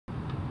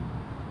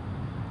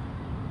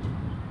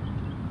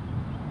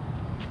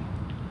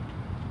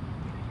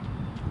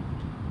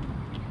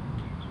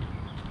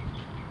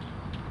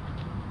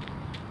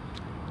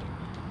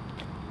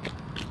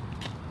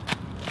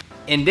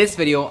In this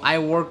video, I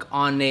work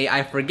on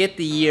I forget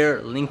the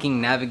year linking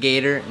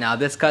Navigator. Now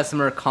this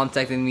customer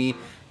contacted me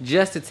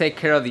just to take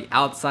care of the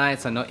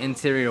outside, so no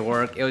interior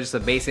work. It was just a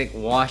basic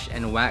wash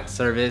and wax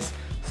service,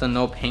 so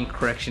no paint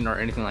correction or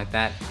anything like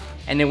that.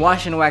 And the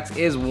wash and wax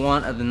is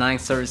one of the 9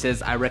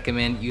 services I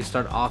recommend you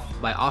start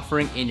off by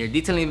offering in your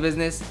detailing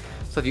business.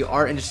 So if you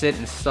are interested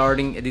in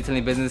starting a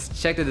detailing business,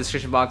 check the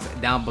description box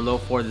down below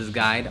for this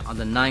guide on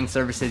the 9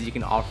 services you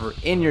can offer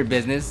in your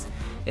business.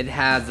 It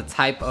has the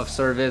type of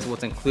service,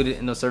 what's included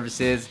in those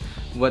services,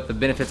 what the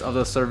benefits of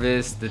those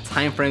service, the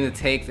time frame it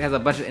takes. It has a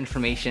bunch of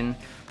information.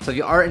 So if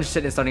you are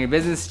interested in starting your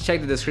business, check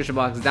the description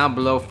box down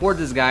below for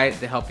this guide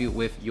to help you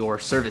with your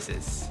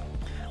services.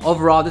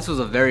 Overall, this was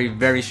a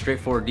very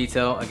straightforward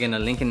detail. Again, a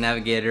Lincoln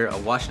Navigator, a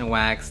wash and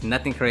wax,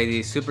 nothing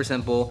crazy, super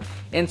simple.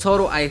 In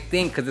total, I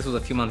think, because this was a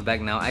few months back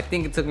now, I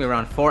think it took me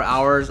around 4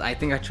 hours. I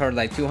think I charged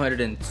like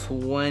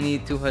 220,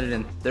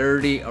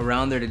 230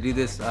 around there to do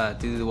this, to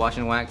do the wash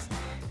and wax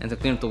and to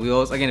clean up the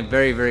wheels. Again,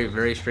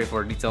 very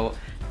straightforward detail.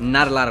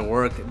 Not a lot of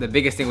work. The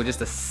biggest thing was just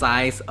the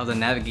size of the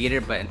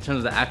Navigator, but in terms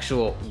of the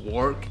actual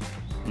work,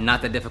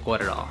 not that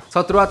difficult at all.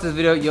 So throughout this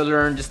video, you'll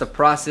learn just the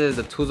process,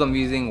 the tools I'm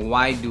using,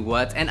 why I do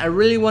what, and I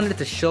really wanted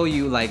to show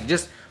you like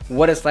just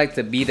what it's like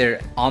to be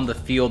there on the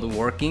field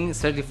working,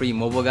 especially for you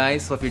mobile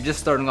guys. So if you're just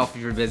starting off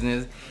with your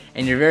business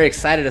and you're very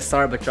excited to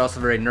start, but you're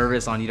also very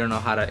nervous on you don't know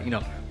how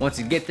to, once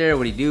you get there,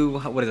 what do you do,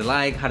 what is it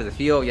like, how does it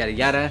feel, yada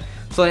yada.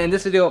 So in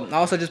this video, I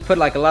also just put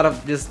like a lot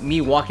of just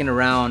me walking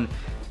around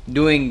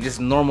doing just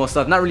normal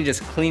stuff, not really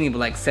just cleaning, but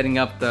like setting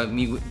up the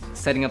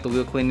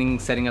wheel cleaning,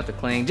 setting up the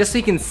cleaning, just so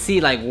you can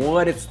see like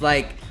what it's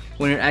like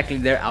when you're actually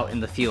there out in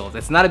the field.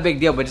 It's not a big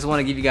deal, but just want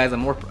to give you guys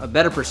a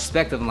better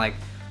perspective on like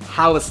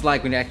how it's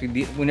like when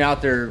you're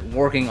out there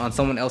working on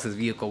someone else's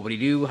vehicle. What do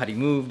you do? How do you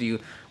move? Do you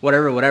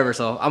whatever.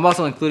 So I'm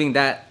also including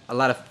a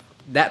lot of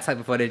that type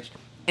of footage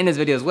in this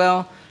video as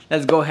well.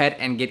 Let's go ahead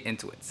and get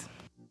into it.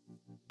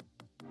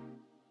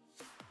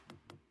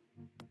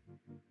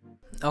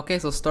 Okay,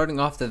 so starting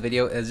off the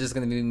video is just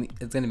gonna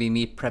be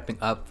me prepping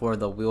up for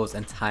the wheels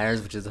and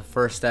tires, which is the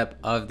first step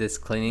of this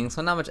cleaning.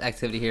 So not much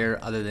activity here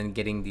other than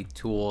getting the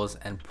tools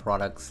and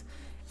products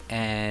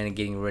and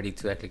getting ready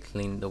to actually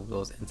clean the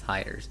wheels and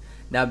tires.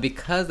 Now,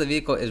 because the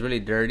vehicle is really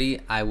dirty,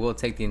 I will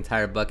take the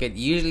entire bucket.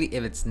 Usually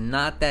if it's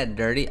not that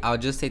dirty, I'll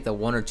just take the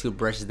 1 or 2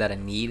 brushes that I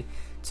need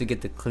to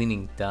get the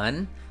cleaning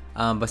done.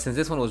 But since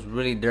this one was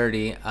really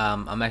dirty,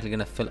 I'm actually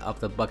gonna fill up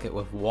the bucket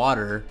with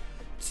water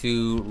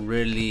to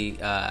really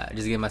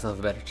just give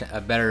myself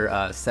a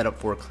better setup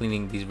for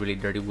cleaning these really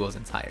dirty wheels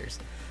and tires.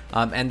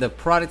 And the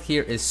product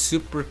here is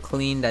super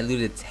clean,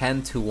 diluted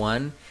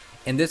 10:1.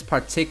 In this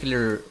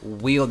particular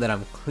wheel that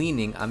I'm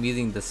cleaning, I'm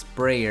using the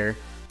sprayer,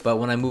 but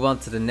when I move on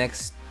to the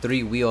next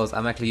 3 wheels,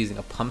 I'm actually using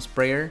a pump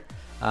sprayer.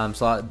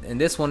 In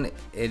this one,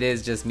 it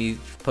is just me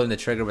pulling the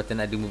trigger, but then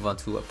I do move on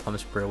to a pump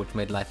sprayer, which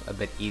made life a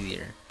bit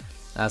easier.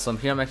 So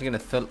I'm actually gonna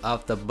fill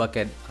up the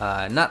bucket,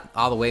 not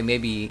all the way,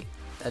 maybe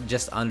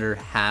just under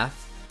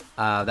half.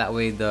 That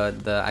way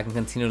I can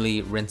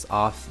continually rinse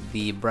off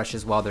the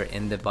brushes while they're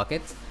in the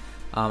bucket.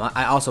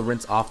 I also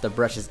rinse off the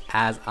brushes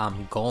as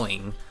I'm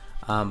going,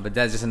 but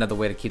that's just another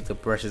way to keep the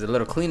brushes a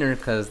little cleaner,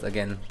 because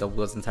again, the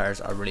wheels and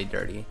tires are really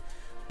dirty.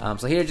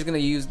 So here, just gonna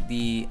use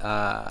the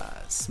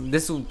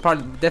this is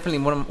definitely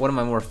one of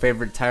my more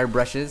favorite tire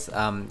brushes.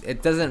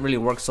 It doesn't really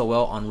work so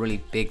well on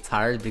really big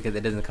tires because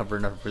it doesn't cover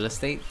enough real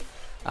estate.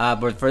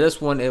 But for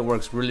this one, it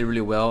works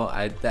really well.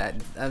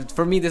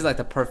 For me, this is like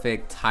the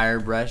perfect tire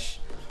brush.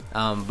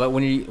 But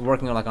when you're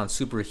working on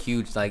super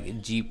huge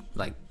like Jeep,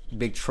 like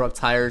big truck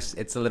tires,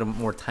 it's a little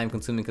more time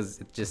consuming because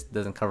it just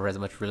doesn't cover as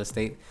much real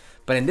estate.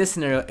 But in this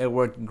scenario, it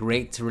worked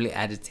great to really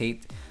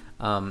agitate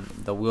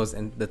the wheels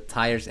and the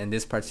tires in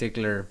this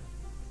particular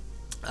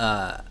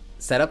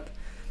setup.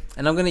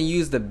 And I'm gonna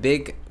use the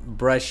big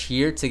brush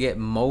here to get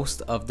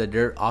most of the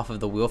dirt off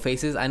of the wheel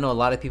faces. I know a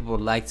lot of people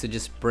like to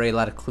just spray a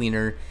lot of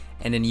cleaner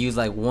and then use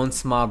like one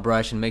small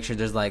brush and make sure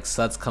there's like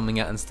suds coming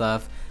out and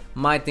stuff.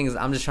 My thing is,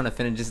 I'm just trying to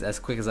finish this as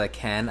quick as I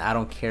can. I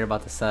don't care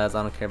about the suds,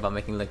 I don't care about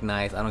making it look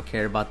nice, I don't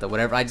care about the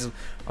whatever.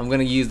 I'm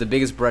gonna use the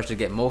biggest brush to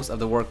get most of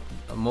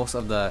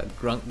the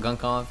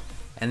gunk off,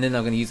 and then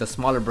I'm gonna use a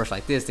smaller brush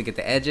like this to get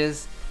the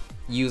edges.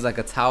 Use like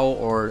a towel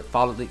or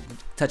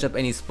touch up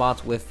any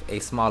spots with a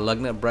small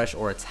lug nut brush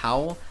or a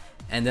towel,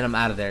 and then I'm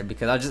out of there,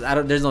 because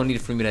there's no need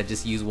for me to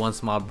just use one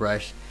small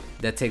brush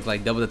that takes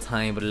like double the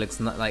time, but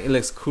it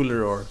looks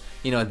cooler, or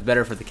it's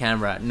better for the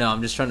camera. No,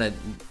 I'm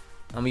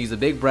gonna use a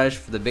big brush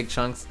for the big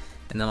chunks,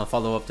 and then I'll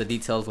follow up the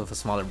details with a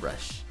smaller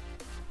brush.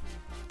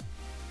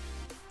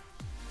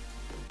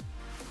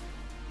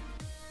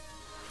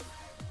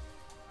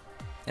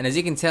 And as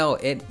you can tell,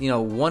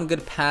 one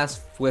good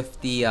pass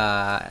with the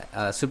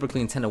Super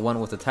Clean 10:1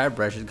 with the tire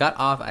brush, it got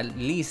off at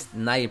least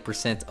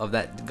 90% of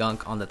that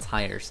gunk on the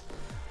tires.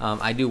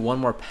 I do one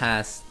more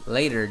pass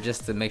later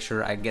just to make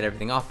sure I get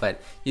everything off,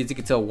 but as you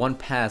can tell, one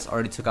pass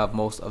already took off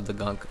most of the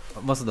gunk,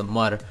 most of the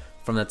mud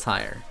from the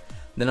tire.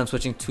 Then I'm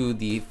switching to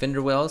the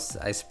fender wells.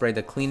 I spray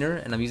the cleaner,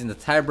 and I'm using the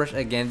tire brush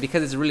again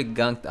because it's really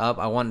gunked up.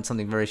 I wanted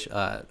something very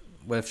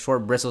with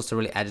short bristles to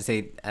really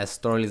agitate as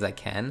thoroughly as I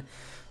can.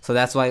 So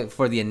that's why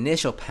for the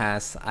initial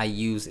pass, I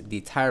use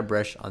the tire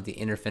brush on the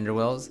inner fender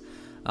wells.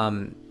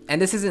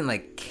 And this isn't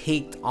like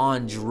caked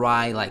on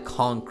dry like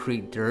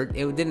concrete dirt.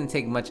 It didn't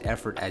take much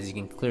effort, as you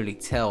can clearly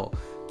tell,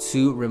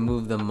 to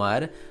remove the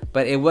mud.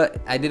 But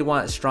I did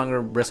want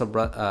stronger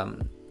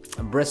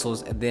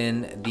bristles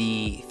than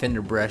the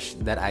fender brush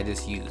that I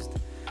just used.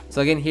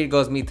 So again, here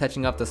goes me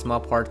touching up the small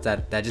parts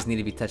that just need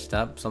to be touched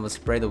up. So I'm gonna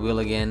spray the wheel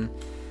again,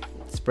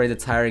 spray the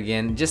tire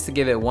again, just to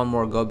give it one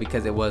more go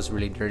because it was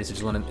really dirty. So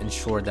just want to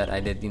ensure that I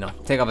did,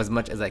 take off as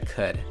much as I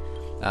could.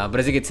 But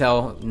as you can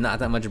tell, not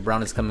that much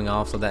brown is coming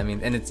off. So that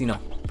means, and it's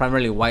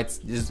primarily white.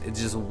 It's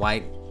just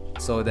white.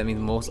 So that means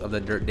most of the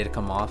dirt did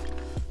come off.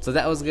 So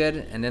that was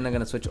good. And then I'm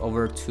gonna switch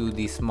over to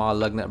the small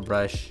lug nut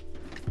brush.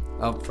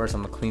 Oh, first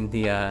I'm gonna clean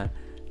the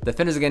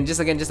fenders again, just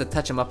to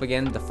touch them up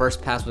again. The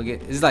first pass will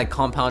get, this is like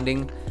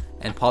compounding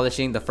and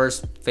polishing. The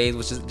first phase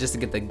was just to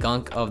get the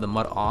gunk of the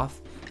mud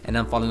off, and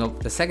I'm following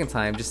up the second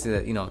time just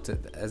to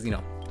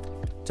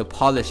to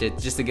polish it,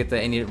 just to get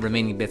any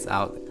remaining bits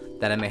out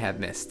that I may have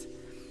missed.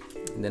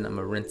 And then I'm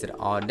gonna rinse it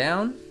all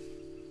down.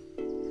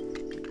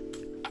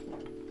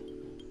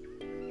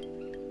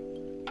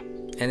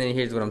 And then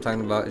here's what I'm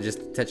talking about,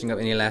 just touching up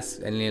any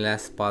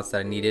last spots that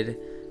I needed.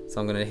 So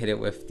I'm gonna hit it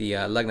with the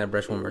lug nut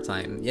brush one more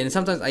time. And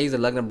sometimes I use a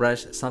lug nut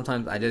brush,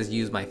 sometimes I just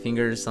use my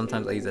fingers,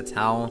 sometimes I use a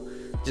towel.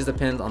 Just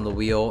depends on the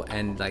wheel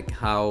and like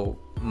how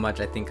much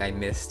I think I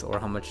missed or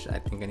how much I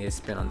think I need to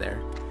spin on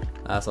there.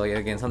 So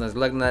again, sometimes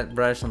lug nut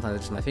brush, sometimes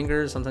it's just my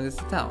fingers, sometimes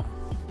it's the towel.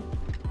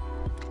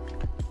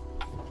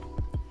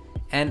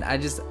 And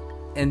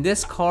in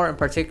this car in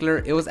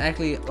particular, it was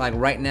actually like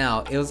right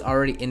now, it was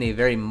already in a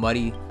very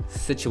muddy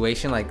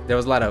situation. Like there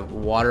was a lot of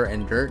water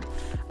and dirt.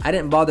 I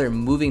didn't bother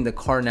moving the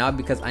car now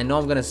because I know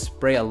I'm gonna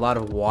spray a lot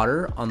of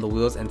water on the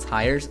wheels and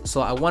tires.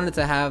 So I wanted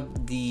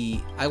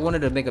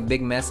to make a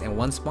big mess in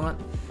one spot.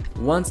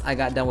 Once I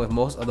got done with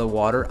most of the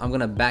water, I'm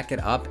gonna back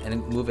it up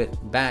and move it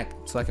back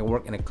so I can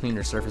work in a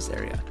cleaner surface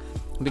area.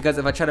 Because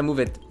if I try to move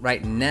it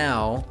right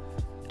now,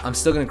 I'm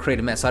still gonna create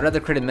a mess. So I'd rather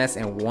create a mess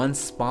in one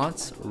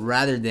spot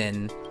rather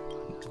than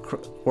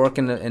work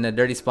in a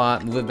dirty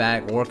spot, move it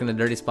back, work in a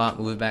dirty spot,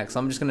 move it back. So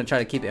I'm just gonna try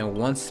to keep it in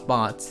one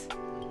spot,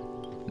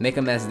 make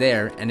a mess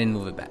there, and then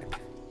move it back.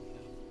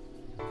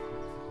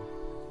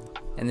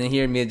 And then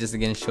here me just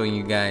again showing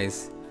you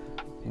guys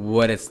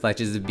what it's like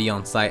just to be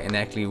on site and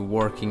actually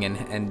working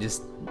and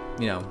just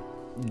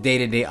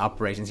day-to-day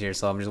operations here.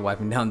 So I'm just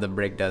wiping down the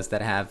brake dust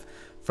that I have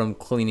from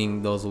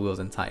cleaning those wheels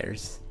and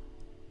tires.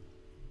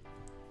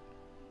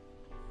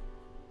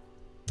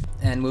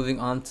 And moving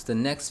on to the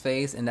next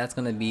phase, and that's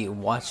going to be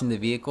washing the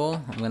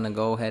vehicle. I'm going to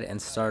go ahead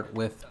and start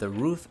with the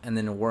roof and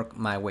then work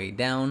my way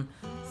down.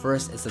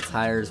 First it's the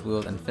tires,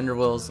 wheels, and fender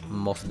wells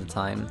most of the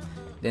time.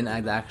 Then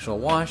add the actual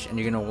wash, and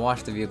you're going to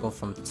wash the vehicle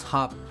from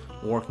top,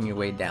 working your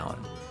way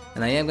down.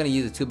 And I am going to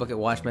use the 2-bucket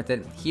wash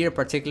method. Here in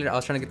particular, I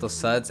was trying to get those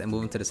suds and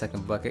move them to the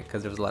second bucket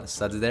because there was a lot of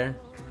suds there.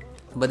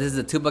 But this is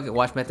the 2-bucket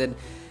wash method.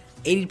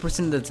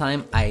 80% of the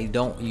time I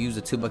don't use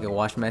the 2-bucket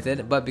wash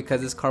method, but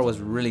because this car was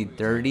really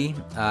dirty,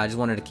 I just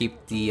wanted to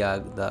keep the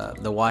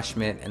wash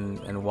mitt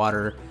and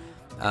water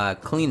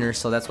cleaner,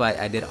 so that's why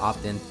I did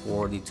opt in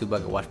for the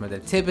 2-bucket wash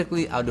method.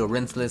 Typically I'll do a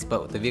rinseless,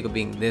 but with the vehicle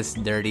being this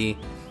dirty,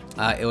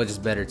 it was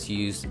just better to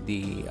use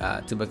the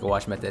 2-bucket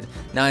wash method.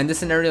 Now in this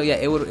scenario, yeah,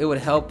 it would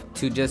help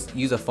to just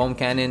use a foam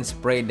cannon,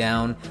 spray it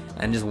down,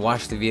 and just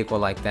wash the vehicle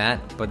like that.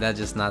 But that's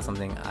just not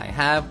something I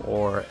have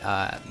or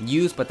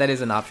use. But that is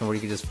an option where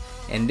you could just,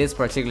 in this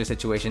particular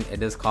situation,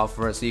 it does call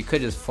for it. So you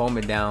could just foam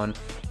it down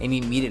and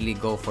immediately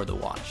go for the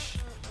wash.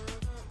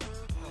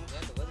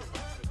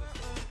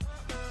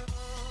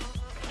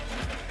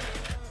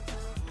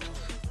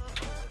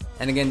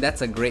 And again,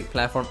 that's a great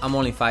platform. I'm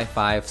only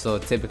 5'5", so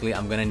typically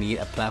I'm gonna need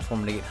a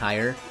platform to get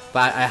higher.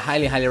 But I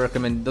highly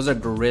recommend, those are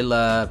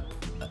Gorilla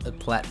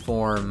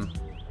platforms.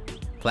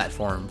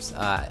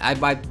 I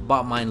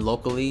bought mine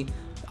locally.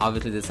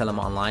 Obviously they sell them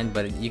online,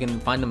 but you can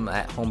find them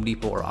at Home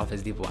Depot or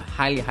Office Depot. I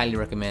highly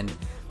recommend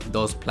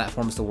those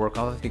platforms to work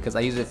off of because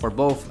I use it for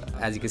both,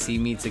 as you can see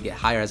me, to get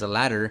higher as a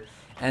ladder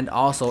and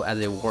also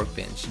as a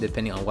workbench,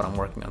 depending on what I'm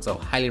working on. So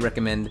highly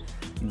recommend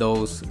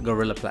those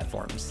Gorilla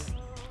platforms.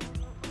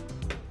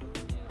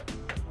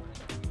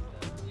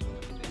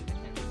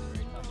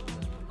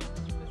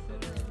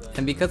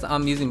 And because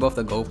I'm using both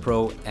the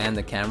GoPro and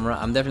the camera,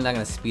 I'm definitely not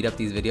going to speed up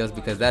these videos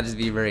because that just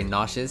be very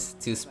nauseous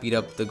to speed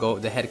up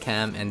the head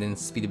cam and then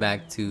speed it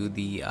back to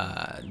the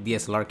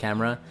DSLR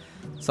camera.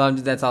 So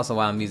that's also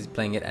why I'm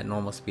playing it at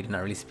normal speed and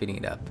not really speeding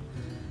it up.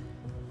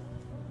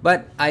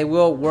 But I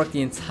will work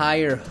the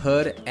entire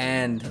hood,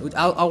 and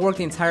I'll work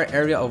the entire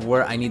area of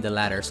where I need the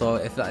ladder. So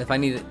if I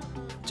need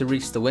to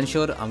reach the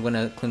windshield, I'm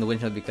gonna clean the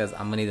windshield because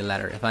I'm gonna need the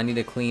ladder. If I need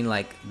to clean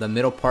like the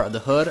middle part of the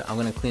hood, I'm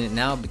gonna clean it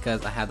now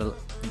because I have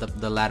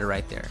the ladder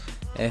right there.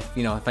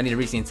 If I need to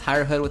reach the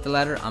entire hood with the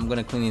ladder, I'm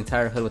gonna clean the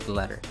entire hood with the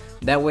ladder.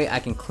 That way I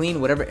can clean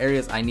whatever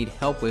areas I need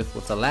help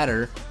with the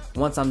ladder.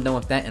 Once I'm done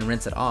with that and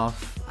rinse it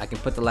off, I can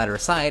put the ladder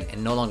aside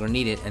and no longer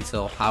need it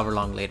until however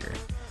long later.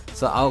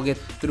 So I'll get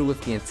through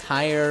with the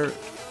entire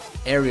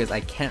areas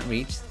I can't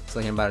reach. So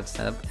here I'm about to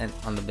stand up and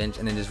on the bench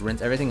and then just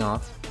rinse everything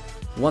off.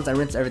 Once I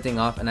rinse everything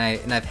off and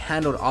I've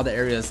handled all the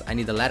areas I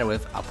need the ladder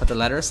with, I'll put the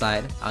ladder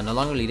aside. I'll no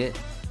longer need it.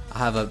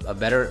 I'll have a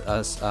better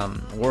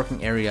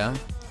working area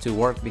to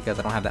work because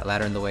I don't have that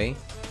ladder in the way,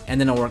 and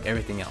then I'll work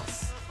everything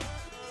else.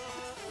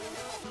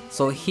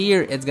 So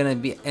here it's gonna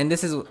be, and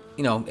this is,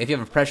 you know, if you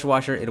have a pressure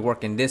washer, it'll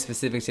work in this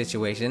specific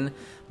situation,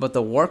 but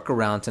the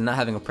workaround to not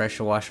having a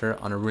pressure washer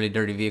on a really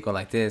dirty vehicle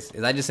like this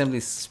is I just simply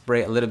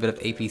spray a little bit of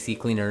APC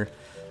cleaner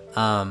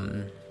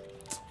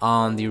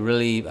on the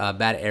really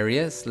bad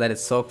areas, let it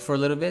soak for a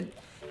little bit,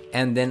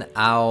 and then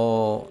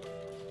I'll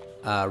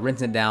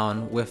rinse it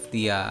down with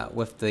the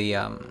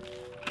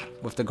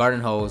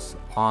garden hose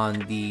on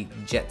the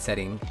jet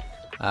setting.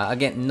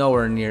 Again,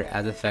 nowhere near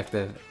as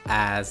effective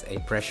as a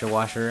pressure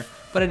washer,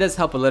 but it does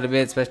help a little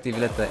bit, especially if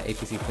you let the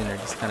APC cleaner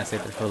just kind of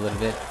sit there for a little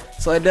bit.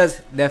 So it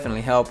does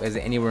definitely help. Is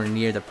it anywhere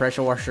near the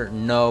pressure washer?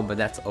 No, but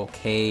that's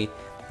okay.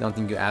 Don't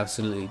think you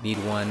absolutely need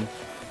one.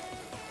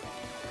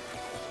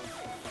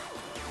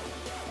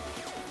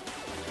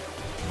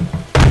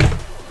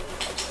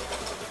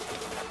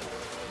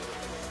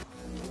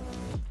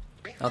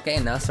 Okay,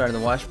 now starting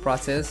the wash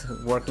process,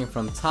 working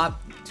from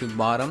top to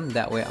bottom.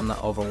 That way I'm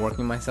not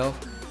overworking myself.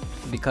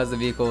 Because the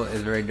vehicle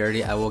is very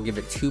dirty, I will give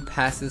it 2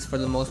 passes for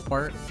the most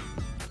part.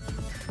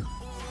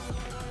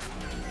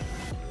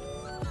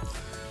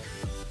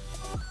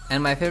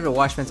 And my favorite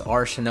wash mitts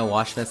are Chanel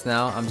wash mitts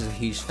now. I'm just a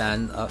huge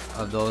fan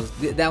of those.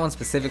 That one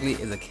specifically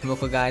is a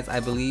chemical, guys, I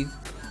believe.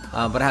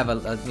 But I have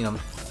a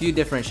few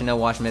different Chanel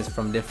wash mitts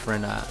from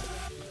different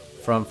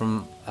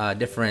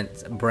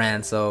different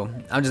brands, so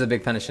I'm just a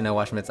big fan of Chanel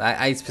wash mitts.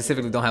 I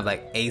specifically don't have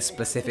like a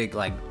specific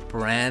like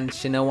brand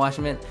Chanel wash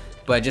mitt,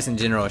 but just in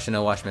general,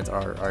 Chanel wash mitts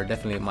are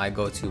definitely my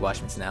go-to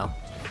wash mitts now.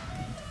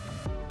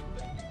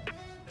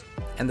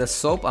 And the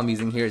soap I'm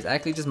using here is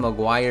actually just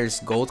Meguiar's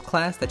Gold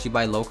Class that you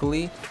buy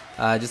locally,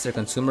 just their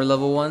consumer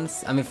level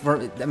ones. I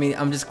mean,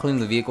 I'm just cleaning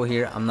the vehicle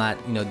here. I'm not,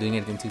 doing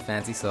anything too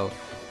fancy, so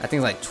I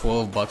think it's like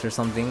 12 bucks or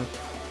something.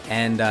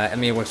 And I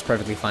mean, it works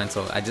perfectly fine.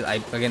 So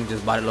I again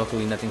just bought it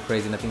locally, nothing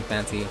crazy, nothing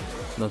fancy,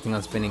 nothing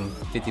on spending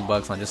 50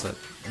 bucks on just a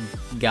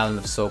gallon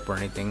of soap or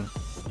anything.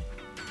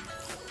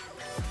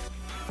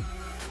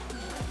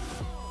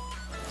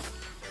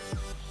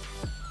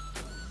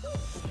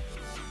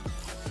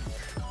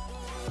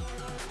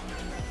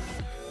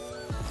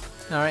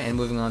 Alright, and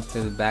moving on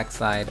to the back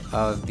side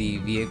of the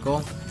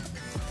vehicle.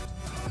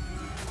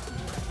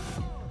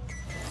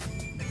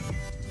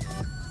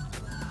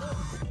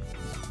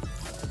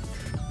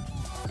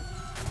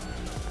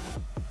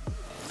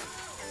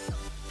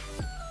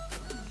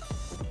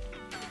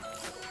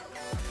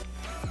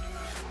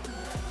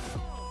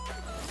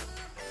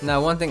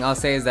 Now, one thing I'll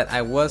say is that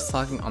I was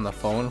talking on the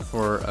phone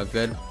for a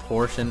good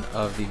portion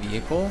of the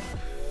vehicle,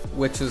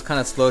 which was kind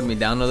of slowed me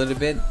down a little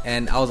bit,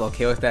 and I was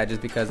okay with that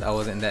just because I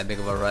wasn't in that big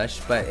of a rush.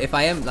 But if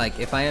I'm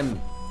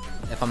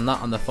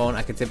not on the phone,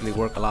 I could typically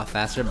work a lot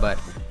faster. But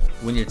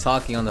when you're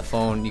talking on the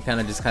phone, you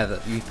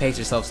you pace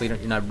yourself so you're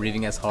not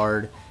breathing as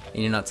hard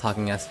and you're not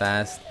talking as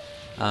fast.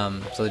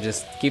 So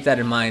just keep that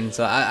in mind.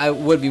 So I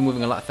would be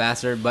moving a lot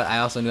faster, but I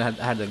also knew I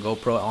had the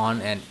GoPro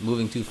on, and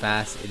moving too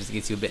fast, it just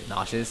gets you a bit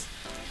nauseous.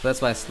 So that's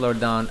why I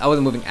slowed down. I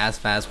wasn't moving as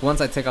fast.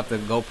 Once I take off the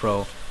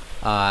GoPro,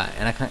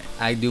 and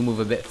I do move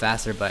a bit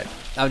faster, but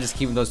I was just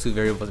keeping those two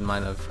variables in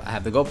mind. Of I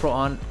have the GoPro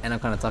on and I'm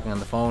kind of talking on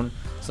the phone,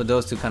 so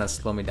those two kind of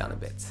slow me down a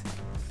bit.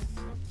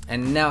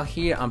 And now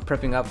here I'm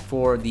prepping up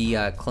for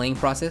the claying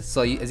process.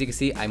 So as you can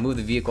see, I moved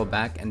the vehicle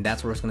back, and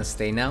that's where it's gonna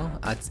stay now.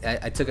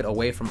 I took it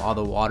away from all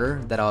the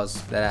water that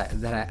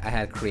I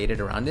had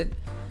created around it.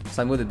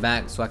 So I moved it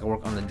back so I can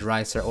work on the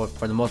dry or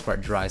for the most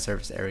part dry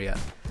surface area.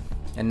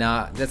 And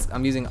now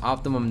I'm using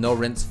Optimum No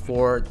Rinse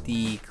for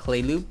the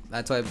clay lube.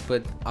 That's why I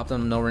put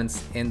Optimum No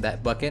Rinse in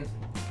that bucket.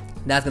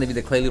 That's going to be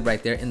the clay lube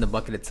right there in the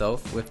bucket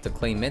itself with the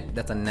clay mitt.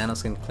 That's a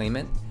nanoskin clay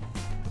mitt.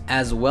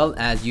 As well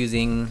as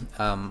using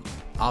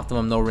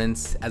Optimum No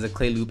Rinse as a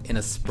clay lube in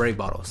a spray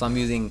bottle. So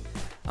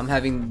I'm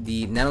having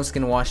the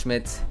nanoskin wash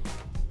mitt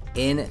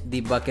in the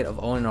bucket of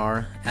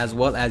ONR, as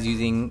well as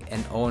using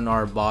an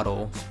ONR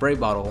bottle, spray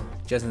bottle,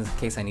 just in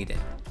case I need it.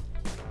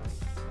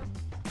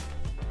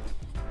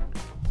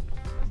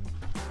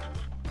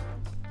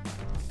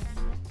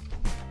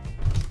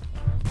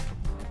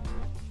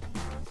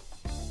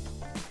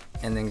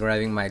 And then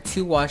grabbing my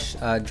 2 wash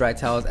dry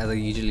towels as I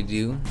usually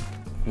do.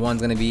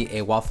 One's gonna be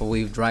a waffle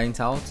weave drying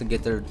towel to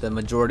get the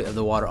majority of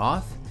the water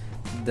off.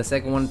 The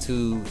second one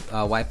to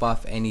wipe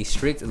off any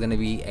streaks is gonna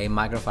be a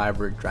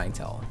microfiber drying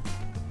towel.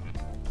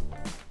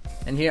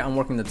 And here I'm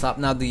working the top.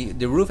 Now the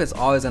roof is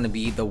always gonna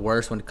be the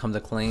worst when it comes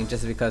to claying,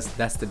 just because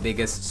that's the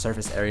biggest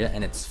surface area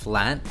and it's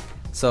flat.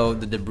 So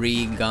the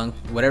debris, gunk,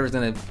 whatever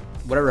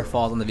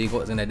falls on the vehicle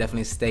is gonna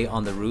definitely stay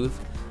on the roof.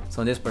 So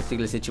in this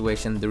particular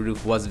situation, the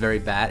roof was very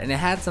bad, and it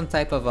had some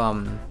type of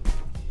and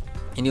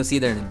you'll see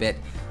there in a bit,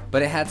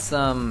 but it had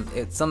some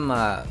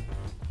I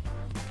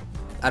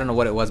don't know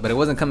what it was, but it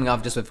wasn't coming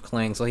off just with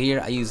claying. So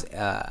here I use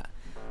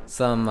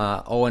some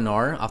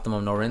ONR,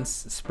 optimum no rinse,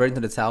 sprayed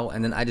into the towel,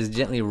 and then I just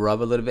gently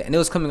rub a little bit, and it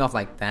was coming off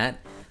like that,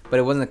 but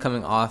it wasn't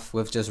coming off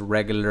with just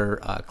regular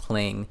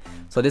claying.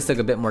 So this took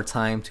a bit more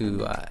time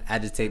to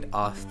agitate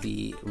off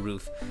the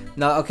roof.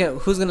 Now, okay,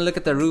 who's gonna look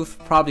at the roof?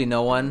 Probably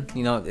no one.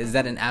 You know, is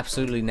that an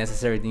absolutely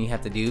necessary thing you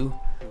have to do?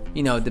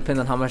 You know, it depends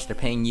on how much they're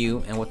paying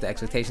you and what the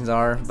expectations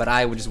are, but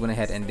I would just went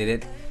ahead and did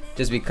it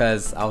just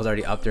because I was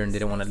already up there and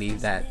didn't want to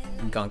leave that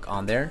gunk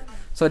on there.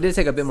 So it did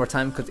take a bit more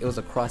time because it was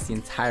across the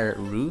entire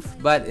roof,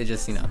 but it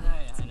just, you know,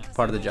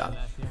 part of the job.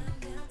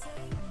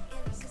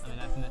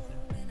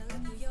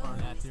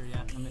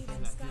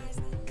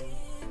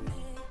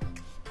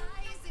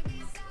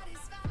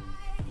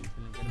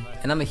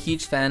 And I'm a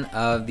huge fan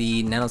of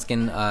the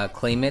nanoskin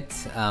clay mitt.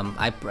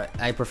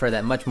 I prefer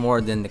that much more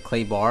than the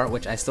clay bar,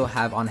 which I still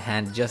have on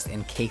hand just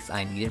in case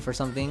I need it for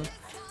something.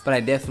 But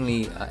I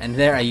definitely, and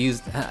there I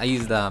used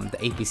the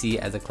APC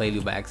as a clay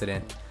lube by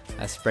accident.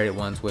 I sprayed it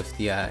once with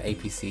the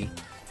APC.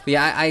 But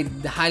yeah, I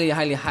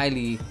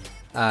highly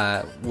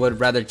would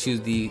rather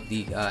choose the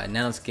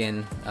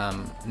nanoskin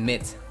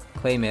mitt,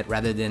 clay mitt,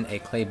 rather than a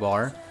clay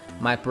bar.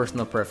 My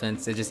personal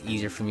preference. It's just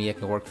easier for me. I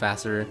can work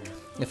faster.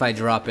 If I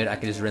drop it, I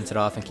can just rinse it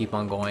off and keep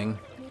on going.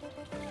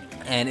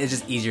 And it's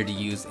just easier to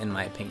use, in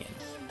my opinion.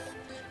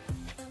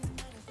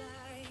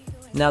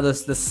 Now the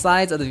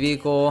sides of the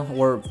vehicle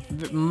were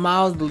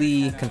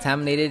mildly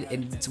contaminated.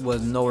 It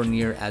was nowhere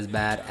near as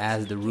bad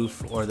as the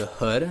roof or the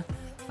hood.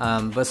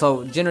 But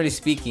so generally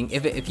speaking,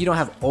 if you don't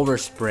have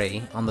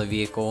overspray on the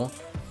vehicle,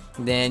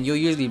 then you'll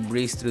usually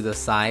breeze through the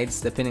sides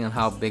depending on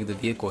how big the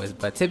vehicle is.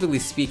 But typically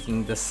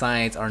speaking, the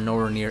sides are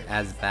nowhere near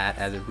as bad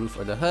as the roof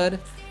or the hood.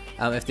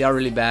 If they are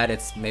really bad,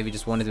 it's maybe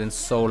just one, it's been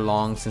so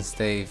long since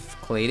they've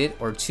clayed it,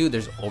 or two,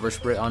 there's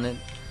overspray on it.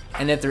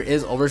 And if there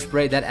is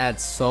overspray, that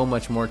adds so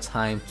much more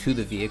time to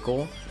the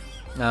vehicle.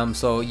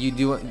 So you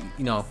do,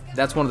 you know,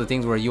 that's one of the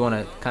things where you want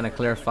to kind of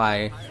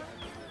clarify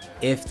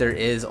if there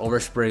is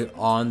overspray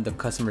on the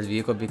customer's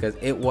vehicle, because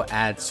it will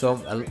add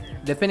so,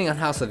 depending on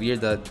how severe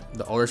the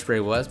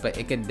overspray was, but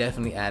it can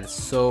definitely add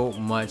so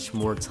much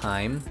more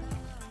time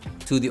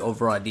to the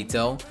overall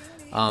detail.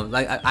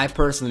 Like I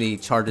personally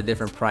charge a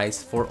different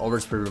price for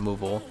overspray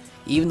removal.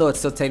 Even though it's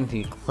still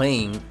technically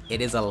claying,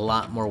 it is a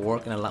lot more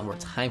work and a lot more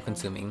time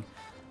consuming.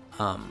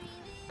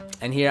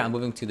 And here I'm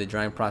moving to the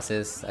drying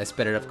process. I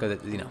sped it up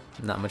because, you know,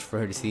 not much for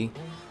her to see.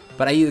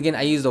 But I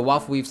use the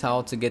waffle weave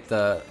towel to get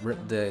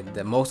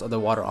the most of the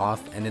water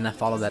off, and then I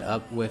follow that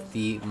up with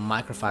the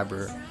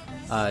microfiber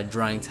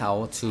drying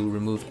towel to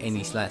remove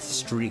any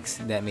streaks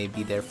that may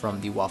be there from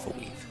the waffle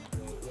weave.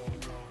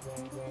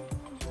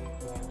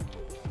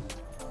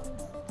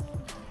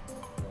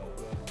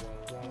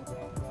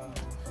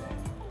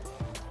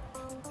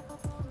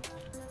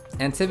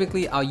 And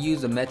typically I'll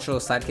use a Metro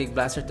Sidekick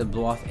Blaster to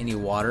blow off any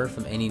water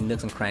from any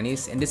nooks and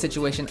crannies. In this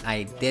situation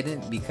I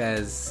didn't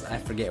because I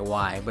forget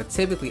why, but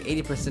typically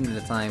 80% of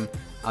the time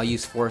I'll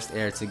use forced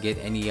air to get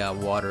any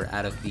water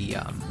out of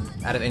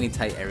any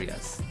tight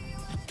areas.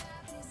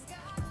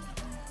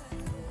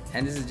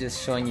 And this is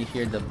just showing you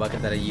here the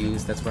bucket that I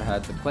use. That's where I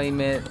had the clay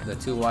mitt,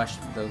 the wash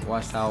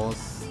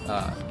towels,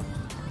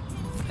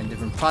 and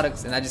different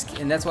products. And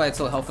that's why it's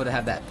so helpful to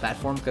have that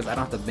platform, because I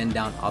don't have to bend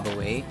down all the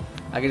way.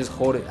 I can just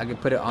hold it, I can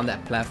put it on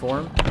that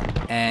platform,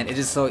 and it's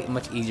just so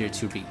much easier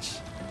to reach.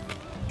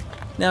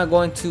 Now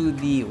going to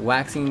the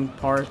waxing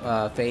part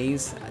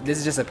phase, this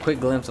is just a quick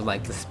glimpse of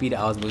like the speed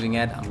I was moving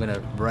at. I'm gonna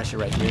brush it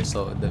right here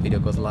so the video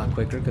goes a lot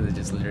quicker because it's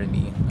just literally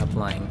me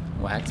applying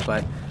wax.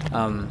 But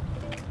I'm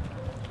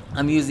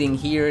using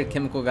here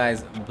Chemical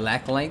Guy's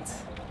Black Light.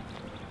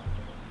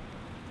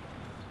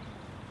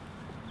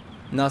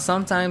 Now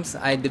sometimes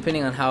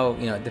depending on how,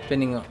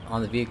 depending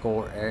on the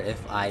vehicle or if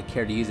I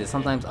care to use it,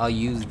 sometimes I'll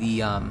use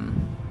the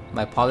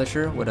my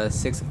polisher with a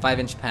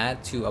 5-inch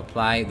pad to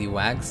apply the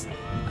wax.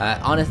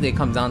 Honestly, it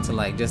comes down to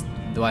like, just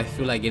do I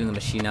feel like getting the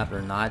machine out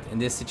or not. In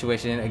this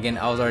situation, again,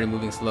 I was already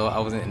moving slow. I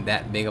wasn't in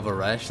that big of a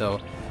rush,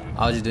 so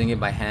I was just doing it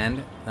by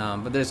hand.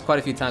 But there's quite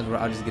a few times where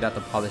I'll just get out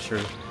the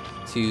polisher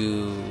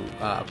to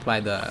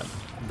apply the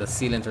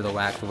sealant or the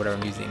wax or whatever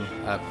I'm using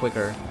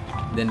quicker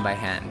than by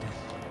hand.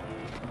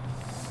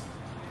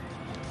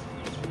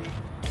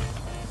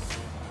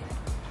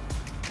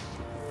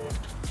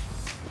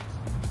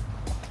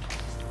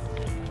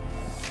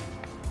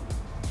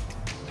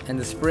 And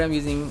the spray I'm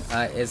using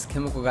is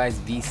Chemical Guy's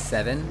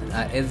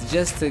V7. It's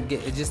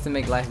just to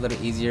make life a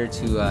little easier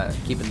to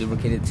keep it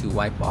lubricated, to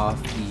wipe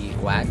off the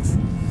wax.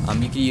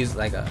 You can use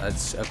like a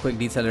quick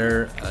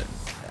detailer.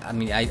 I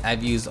mean,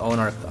 I've used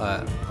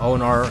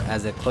ONR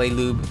as a clay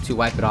lube to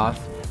wipe it off.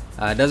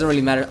 It doesn't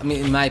really matter. I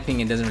mean, in my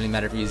opinion, it doesn't really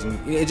matter if you're using.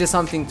 It's just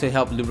something to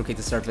help lubricate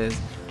the surface,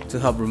 to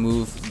help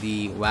remove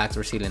the wax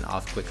or sealant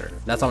off quicker.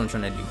 That's all I'm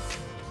trying to do.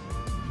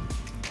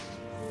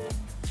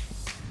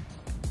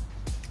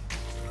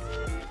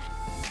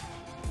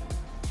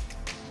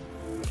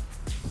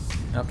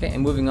 Okay,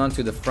 and moving on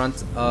to the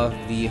front of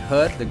the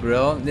hood, the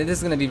grill. This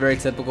is going to be very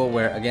typical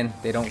where, again,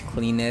 they don't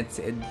clean it.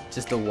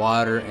 Just the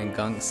water and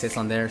gunk sits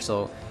on there,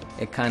 so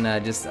it kind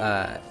of just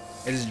it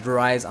just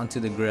dries onto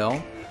the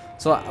grill.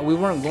 So we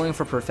weren't going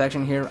for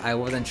perfection here. I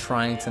wasn't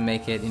trying to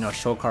make it, you know,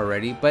 show car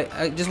ready, but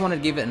I just wanted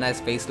to give it a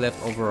nice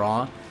facelift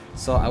overall.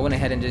 So I went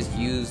ahead and just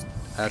used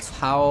a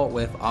towel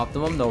with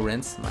optimum no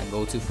rinse, my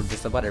go-to for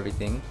just about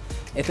everything.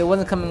 If it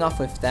wasn't coming off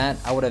with that,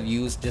 I would have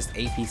used just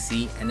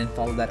APC and then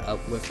followed that up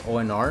with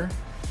ONR.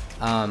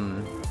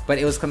 But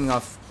it was coming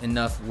off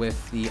enough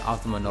with the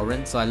optimum no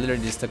rinse, so I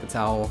literally just took a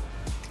towel,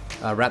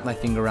 wrapped my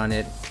finger around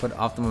it, put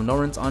optimum no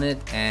rinse on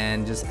it,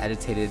 and just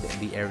agitated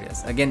the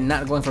areas. Again,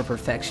 not going for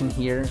perfection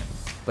here,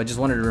 but just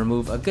wanted to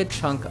remove a good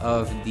chunk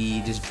of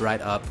the just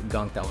dried up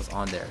gunk that was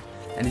on there.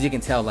 And as you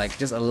can tell, like,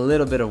 just a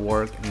little bit of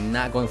work,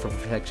 not going for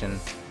perfection,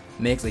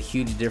 makes a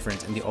huge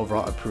difference in the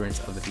overall appearance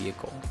of the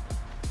vehicle.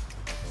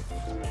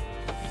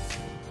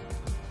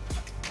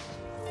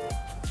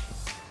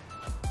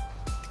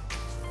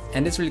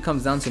 And this really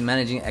comes down to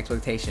managing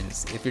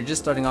expectations. If you're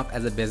just starting off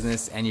as a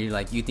business and you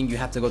think you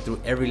have to go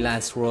through every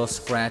last swirl,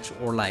 scratch,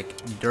 or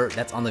like dirt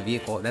that's on the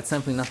vehicle, that's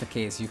simply not the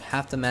case. You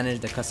have to manage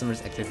the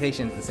customer's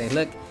expectations and say,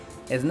 look,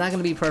 it's not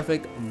gonna be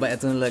perfect, but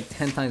it's gonna look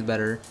 10 times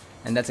better.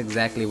 And that's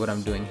exactly what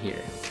I'm doing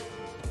here.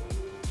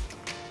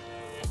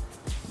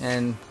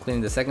 And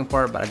cleaning the second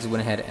part, but I just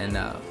went ahead and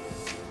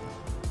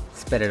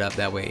sped it up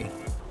that way.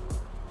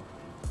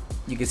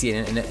 You can see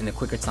it in a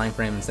quicker time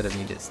frame instead of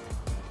me just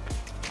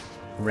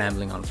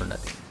rambling on for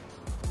nothing.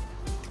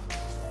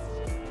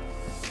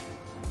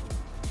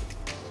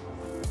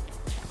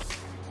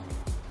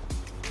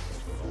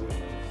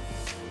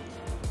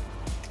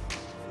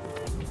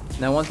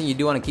 Now, one thing you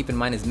do want to keep in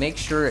mind is make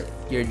sure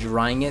you're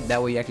drying it,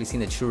 that way you actually see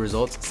the true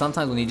results.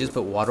 Sometimes when you just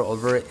put water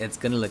over it, it's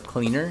gonna look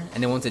cleaner,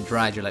 and then once it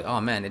dries, you're like, oh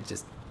man,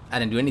 I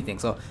didn't do anything.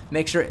 So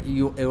make sure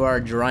you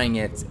are drying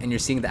it and you're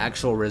seeing the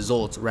actual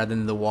results rather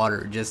than the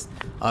water just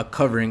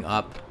covering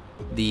up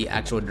the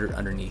actual dirt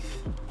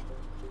underneath.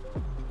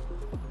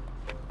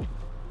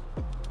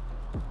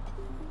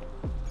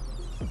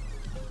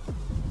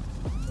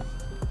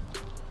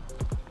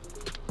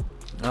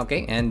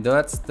 Okay, and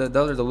those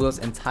are the wheels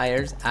and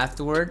tires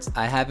afterwards.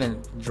 I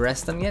haven't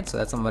dressed them yet, so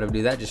that's I'm going to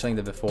do that, just showing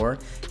the before.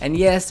 And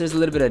yes, there's a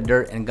little bit of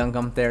dirt and gunk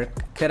up there.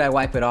 Could I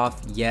wipe it off?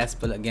 Yes,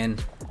 but again,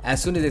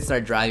 as soon as they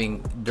start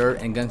driving,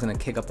 dirt and gunk's going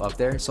to kick up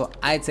there. So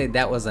I'd say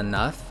that was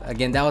enough.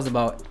 Again, that was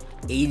about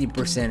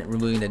 80%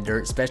 removing the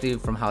dirt, especially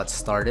from how it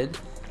started.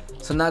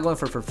 So not going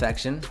for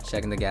perfection,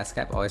 checking the gas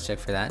cap, always check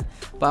for that.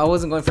 But I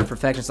wasn't going for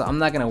perfection, so I'm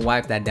not going to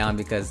wipe that down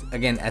because,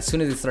 again, as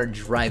soon as they start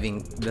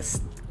driving,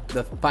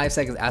 the 5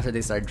 seconds after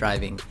they start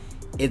driving,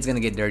 it's gonna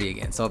get dirty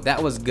again. So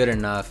that was good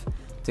enough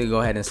to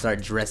go ahead and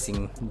start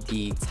dressing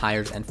the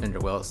tires and fender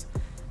wells.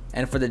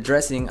 And for the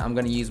dressing, I'm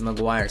gonna use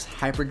Meguiar's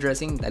Hyper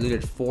Dressing,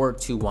 diluted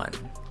 4:1.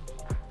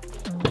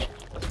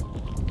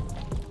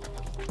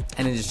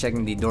 And then just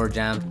checking the door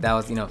jamb. That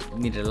was,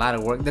 needed a lot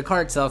of work. The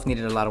car itself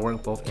needed a lot of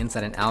work, both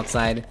inside and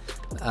outside.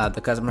 The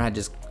customer had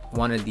just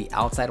wanted the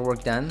outside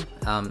work done.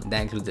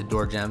 That includes the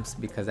door jambs,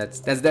 because that's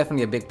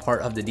definitely a big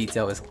part of the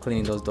detail, is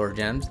cleaning those door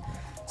jambs.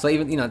 So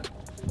even,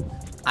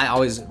 I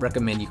always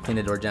recommend you clean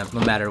the door jambs no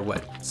matter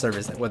what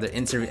service, whether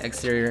interior,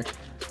 exterior.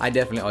 I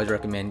definitely always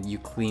recommend you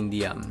clean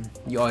the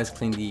you always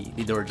clean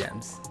the door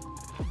jambs.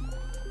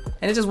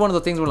 And it's just one of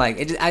those things where, like,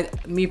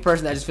 me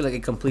personally, I just feel like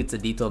it completes the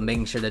detail,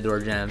 making sure the door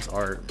jambs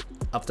are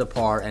up to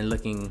par and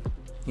looking,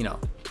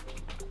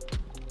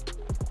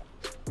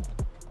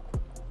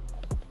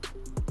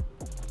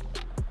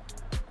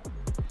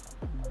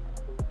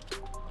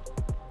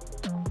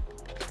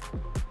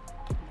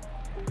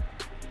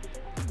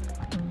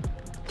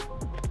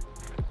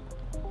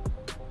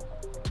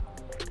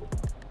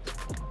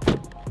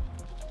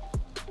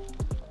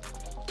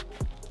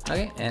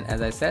 Okay, and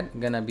as I said,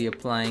 I'm gonna be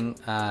applying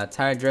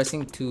tire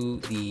dressing to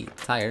the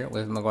tire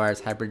with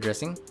Meguiar's Hyper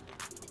Dressing.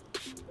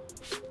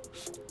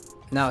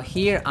 Now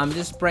here, I'm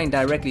just spraying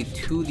directly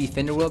to the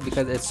fender well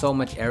because it's so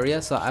much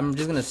area. So I'm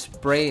just gonna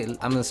spray.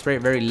 I'm gonna spray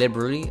it very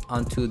liberally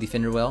onto the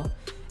fender well,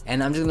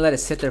 and I'm just gonna let it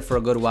sit there for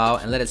a good while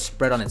and let it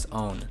spread on its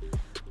own.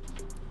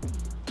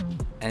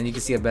 And you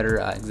can see a better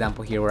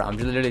example here where I'm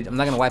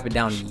not gonna wipe it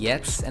down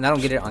yet, and I don't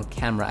get it on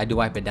camera. I do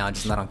wipe it down,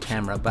 just not on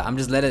camera, but I'm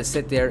just letting it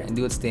sit there and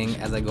do its thing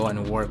as I go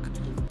and work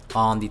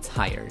on the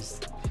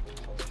tires.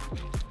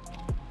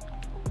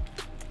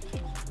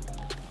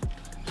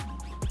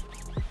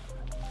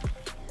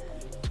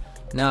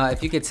 Now,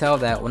 if you could tell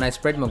that when I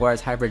sprayed Meguiar's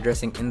Hyper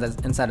Dressing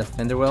inside the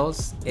fender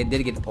wells, it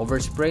did get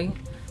overspray.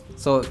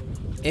 So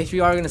if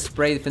you are gonna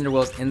spray the fender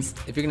wells,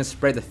 if you're gonna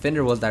spray the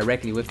fender wells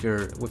directly with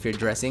your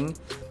dressing,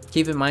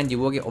 keep in mind you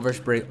will get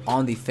overspray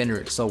on the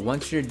fender. So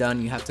once you're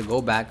done, you have to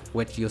go back,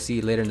 which you'll see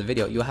later in the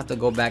video. You'll have to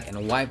go back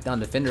and wipe down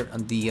the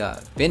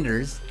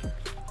fenders,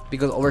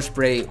 because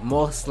overspray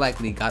most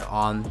likely got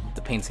on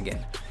the paints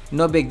again.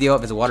 No big deal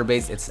if it's water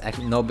based. It's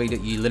actually no big deal.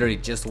 You literally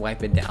just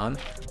wipe it down.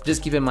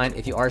 Just keep in mind,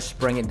 if you are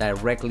spraying it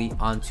directly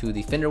onto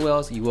the fender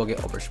wells, you will get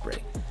overspray,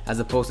 as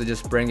opposed to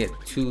just spraying it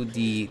to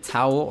the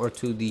towel or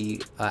to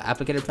the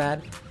applicator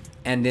pad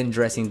and then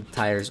dressing the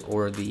tires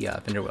or the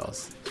fender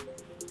wells.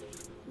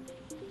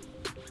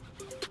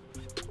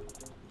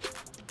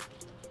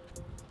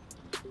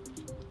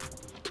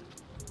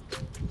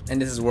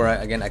 And this is where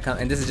again I come,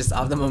 and this is just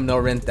optimum no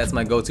rinse. That's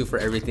my go-to for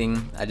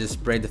everything. I just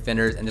sprayed the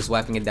fenders and just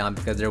wiping it down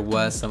because there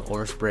was some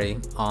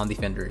overspray on the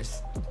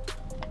fenders.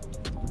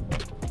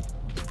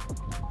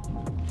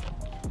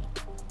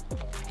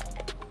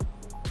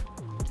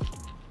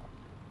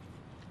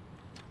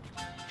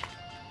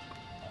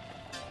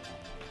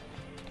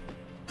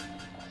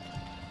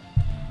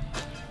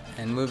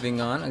 And moving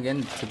on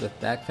again to the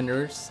back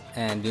fenders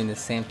and doing the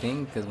same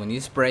thing, because when you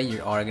spray,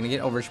 you are gonna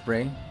get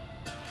overspray.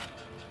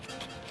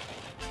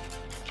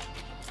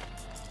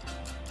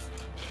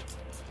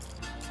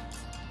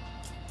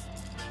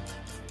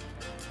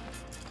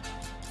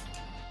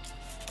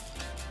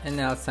 And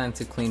now it's time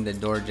to clean the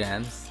door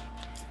jambs.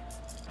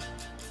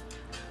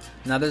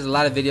 Now there's a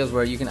lot of videos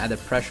where you can either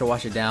pressure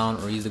wash it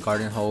down or use the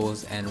garden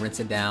hose and rinse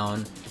it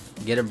down.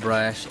 Get a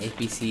brush,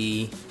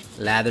 APC,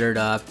 lather it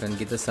up and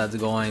get the suds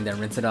going, then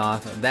rinse it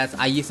off.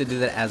 I used to do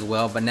that as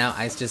well, but now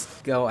I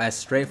just go as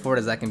straightforward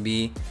as I can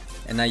be,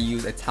 and I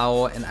use a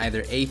towel and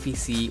either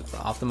APC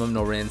or optimum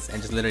no rinse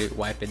and just literally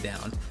wipe it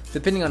down,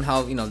 depending on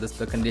how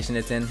the condition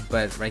it's in.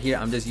 But right here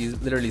I'm just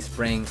literally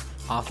spraying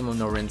optimum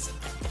no rinse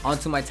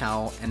onto my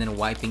towel and then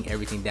wiping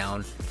everything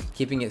down,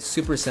 keeping it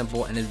super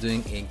simple, and it's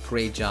doing a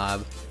great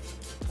job.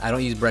 I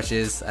don't use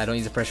brushes, I don't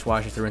use a pressure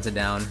washer to rinse it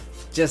down,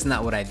 just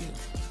not what I do.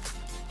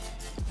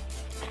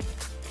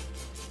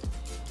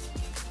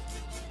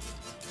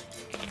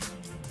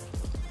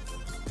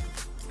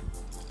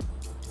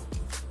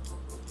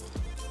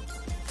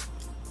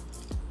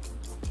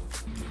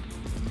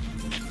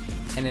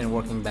 And then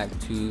working back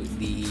to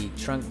the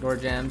trunk door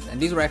jambs, and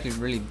these were actually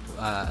really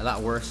a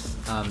lot worse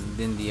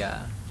than the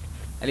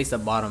at least the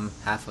bottom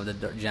half of the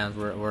door jambs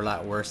were a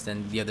lot worse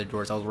than the other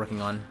doors I was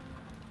working on.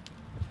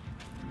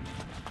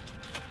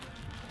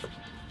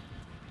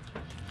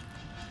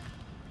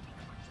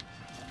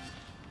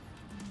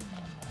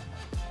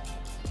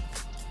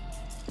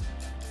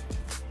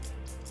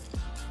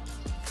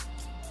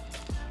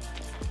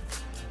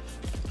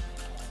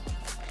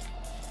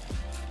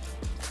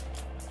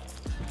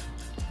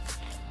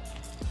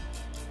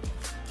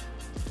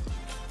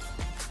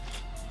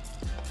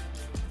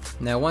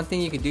 Now one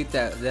thing you could do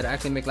that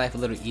actually make life a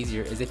little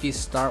easier is if you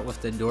start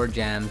with the door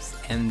jambs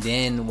and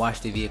then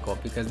wash the vehicle,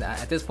 because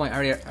at this point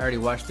I already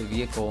washed the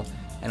vehicle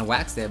and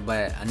waxed it,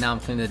 but now I'm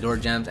cleaning the door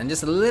jambs and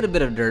just a little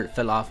bit of dirt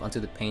fell off onto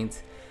the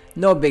paint.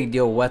 No big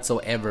deal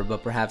whatsoever,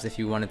 but perhaps if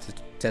you wanted to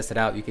test it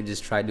out, you could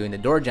just try doing the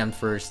door jambs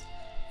first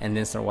and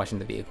then start washing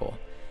the vehicle.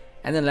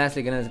 And then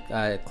lastly,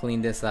 gonna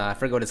clean this, I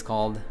forget what it's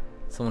called,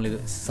 someone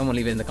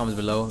leave it in the comments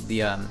below.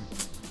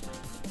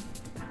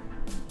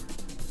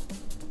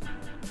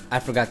 I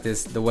forgot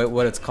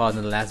what it's called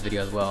in the last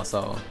video as well,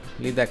 so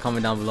leave that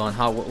comment down below on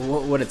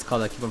what it's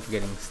called. I keep on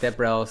forgetting. Step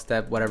rail,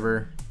 step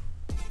whatever.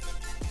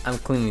 I'm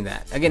cleaning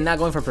that. Again, not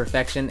going for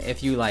perfection.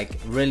 If you like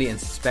really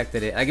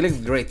inspected it, like it looks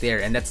great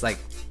there, and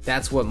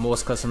that's what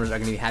most customers are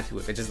gonna be happy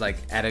with. It's just like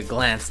at a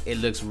glance, it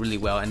looks really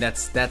well, and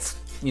that's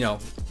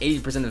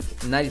 80% of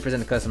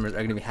 90% of customers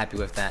are gonna be happy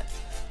with that.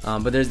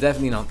 But there's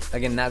definitely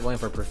again, not going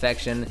for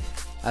perfection.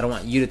 I don't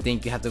want you to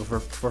think you have to go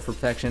for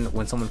perfection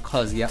when someone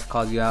calls you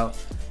out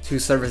to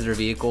service their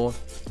vehicle.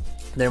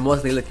 They're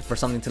mostly looking for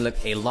something to look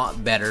a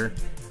lot better,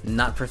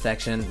 not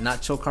perfection,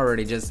 not show car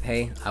ready, just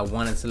hey, I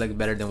want it to look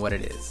better than what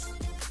it is.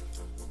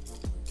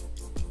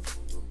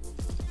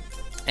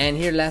 And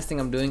here, last thing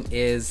I'm doing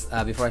is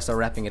before I start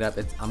wrapping it up,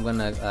 I'm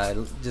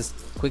gonna just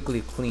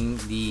quickly clean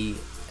the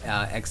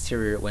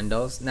exterior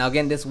windows. Now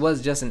again, this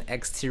was just an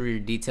exterior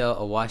detail,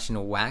 a wash and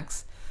a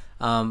wax.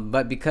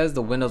 But because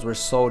the windows were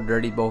so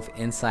dirty both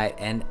inside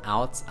and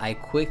out, I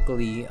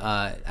quickly,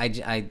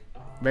 I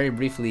very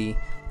briefly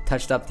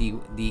touched up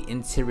the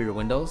interior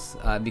windows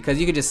because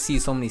you could just see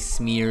so many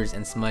smears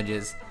and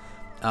smudges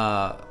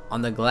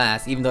on the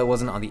glass. Even though it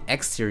wasn't on the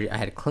exterior, I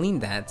had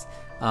cleaned that.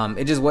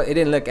 It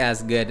didn't look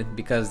as good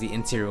because the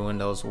interior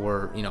windows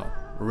were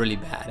really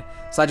bad.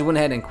 So I just went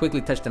ahead and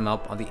quickly touched them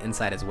up on the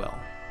inside as well.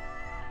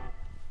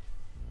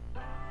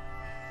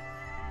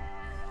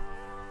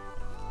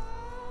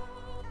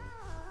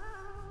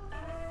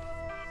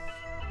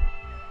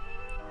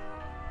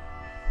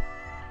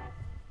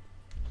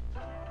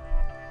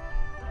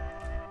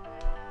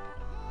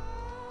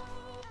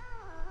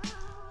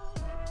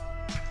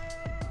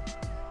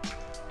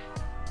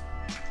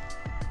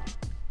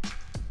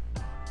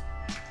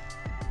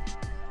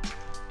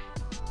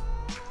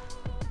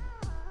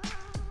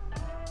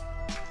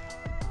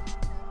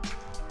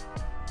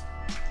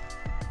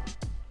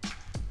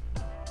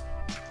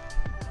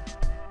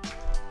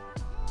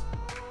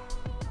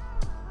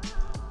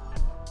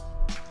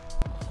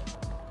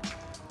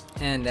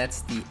 And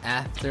that's the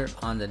after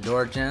on the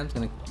door jambs.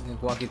 I'm gonna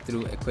walk you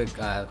through a quick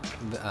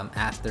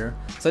after.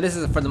 So this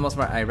is, for the most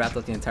part, I wrapped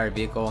up the entire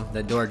vehicle.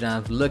 The door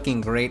jambs looking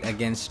great,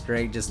 again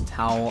straight, just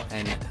towel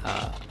and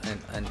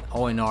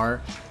ONR.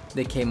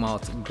 They came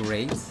out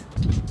great.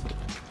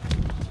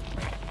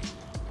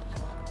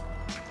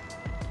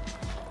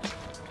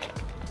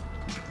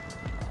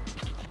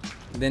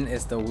 Then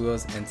it's the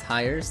wheels and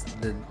tires.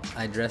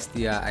 I dressed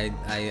the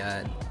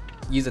I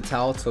use a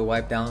towel to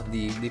wipe down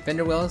the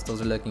fender wells.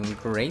 Those are looking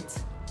great.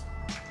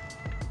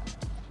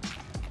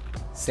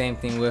 Same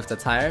thing with the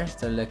tires.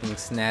 They're looking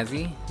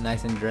snazzy,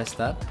 nice and dressed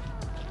up.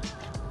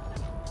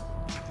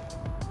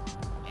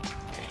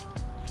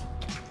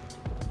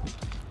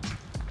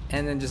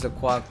 And then just a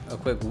quick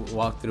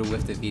walkthrough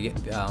with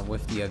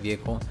the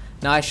vehicle.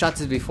 Now, I shot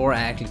this before I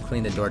actually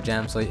cleaned the door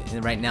jambs, so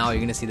right now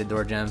you're gonna see the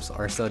door jambs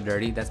are still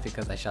dirty. That's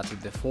because I shot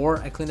it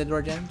before I cleaned the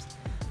door jambs.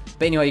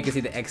 But anyway, you can see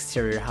the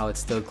exterior, how it's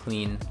still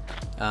clean,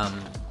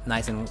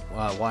 nice and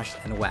washed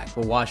and waxed.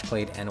 Well, wash,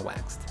 clayed, and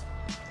waxed.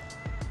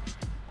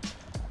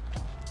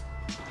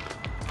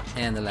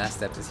 And the last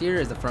step is here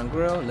is the front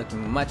grille,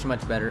 looking much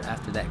better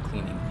after that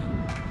cleaning.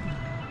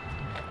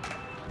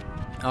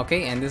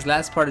 Okay, and this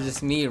last part is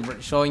just me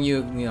showing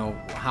you,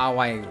 how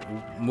I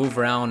move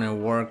around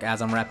and work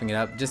as I'm wrapping it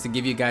up, just to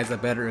give you guys a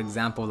better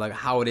example like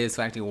how it is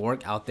to actually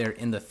work out there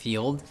in the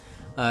field.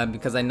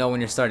 Because I know when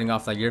you're starting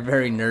off, like, you're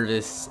very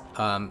nervous,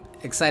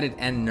 excited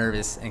and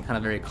nervous, and kind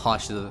of very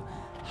cautious of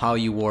how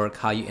you work,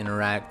 how you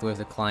interact with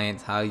the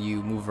clients, how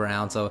you move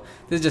around. So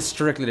this is just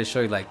strictly to show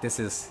you, like,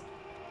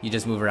 you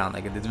just move around.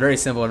 Like, it's very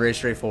simple, very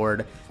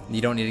straightforward. You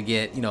don't need to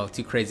get,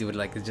 too crazy with it.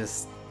 Like, it's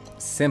just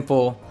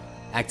simple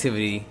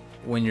activity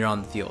when you're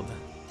on the field.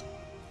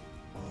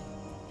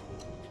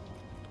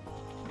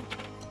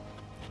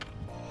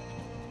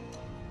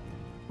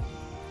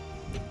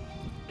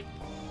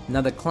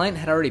 Now, the client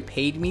had already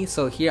paid me,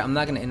 so here I'm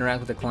not going to interact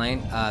with the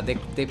client.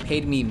 They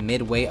paid me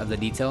midway of the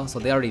detail, so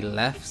they already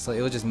left. So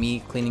it was just me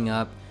cleaning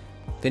up,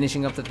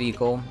 finishing up the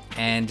vehicle,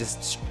 and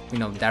just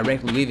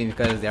directly leaving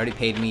because they already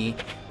paid me.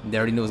 They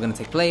already knew it was going to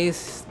take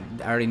place.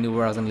 I already knew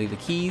where I was going to leave the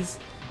keys.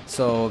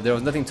 So there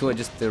was nothing to it,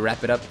 just to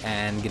wrap it up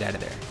and get out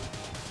of there.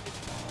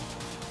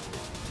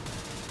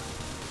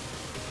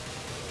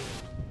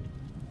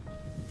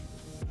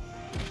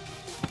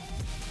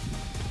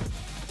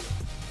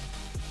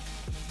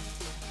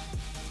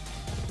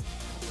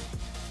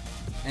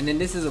 And then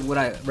this is what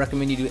I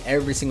recommend you do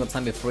every single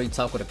time before you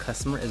talk with a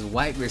customer, is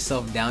wipe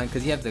yourself down,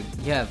 because you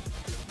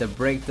have the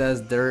brake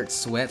dust, dirt,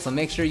 sweat. So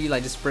make sure you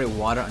just spray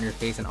water on your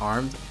face and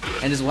arms,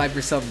 and just wipe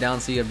yourself down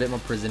so you're a bit more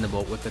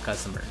presentable with the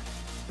customer.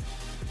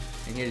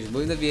 And here, just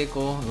moving the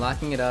vehicle,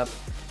 locking it up,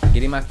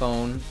 getting my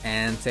phone,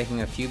 and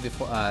taking a few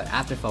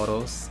after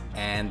photos,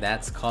 and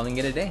that's calling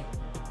it a day.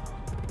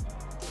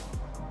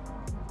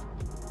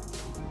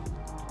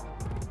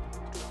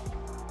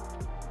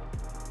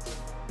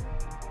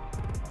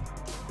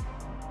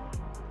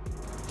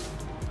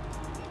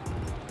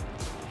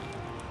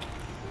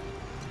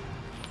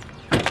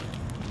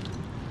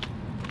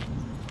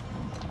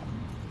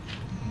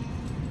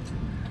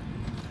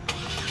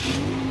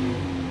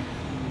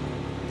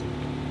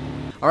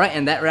 Alright,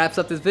 and that wraps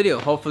up this video.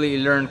 Hopefully you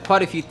learned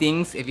quite a few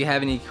things. If you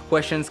have any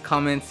questions,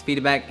 comments,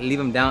 feedback, leave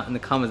them down in the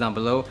comments down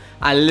below.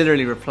 I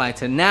literally reply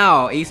to,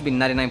 now, it used to be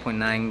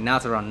 99.9, now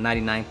it's around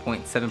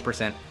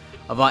 99.7%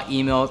 of all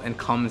emails and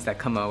comments that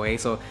come my way.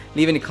 So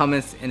leave any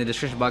comments in the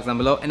description box down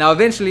below, and I'll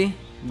eventually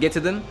get to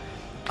them.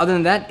 Other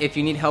than that, if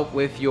you need help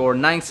with your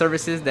 9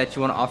 services that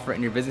you want to offer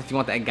in your business, if you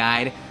want that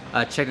guide,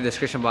 check the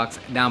description box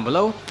down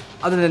below.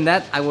 Other than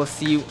that, I will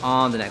see you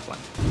on the next one.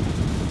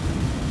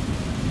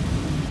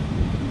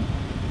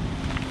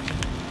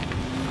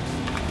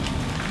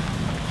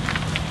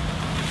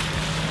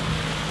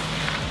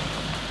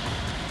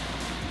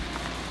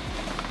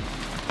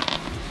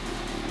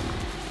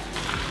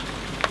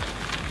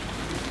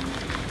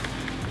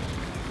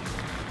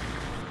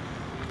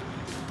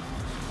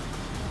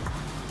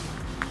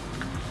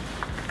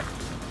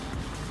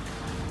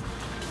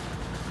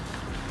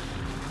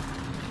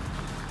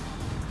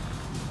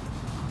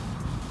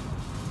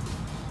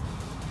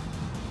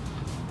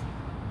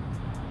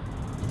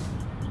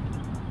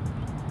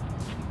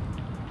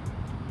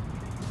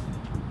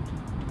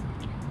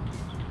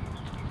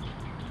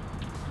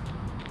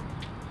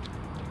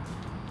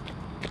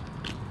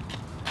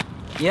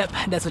 Yep,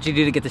 that's what you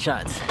do to get the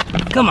shots.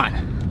 Come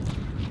on.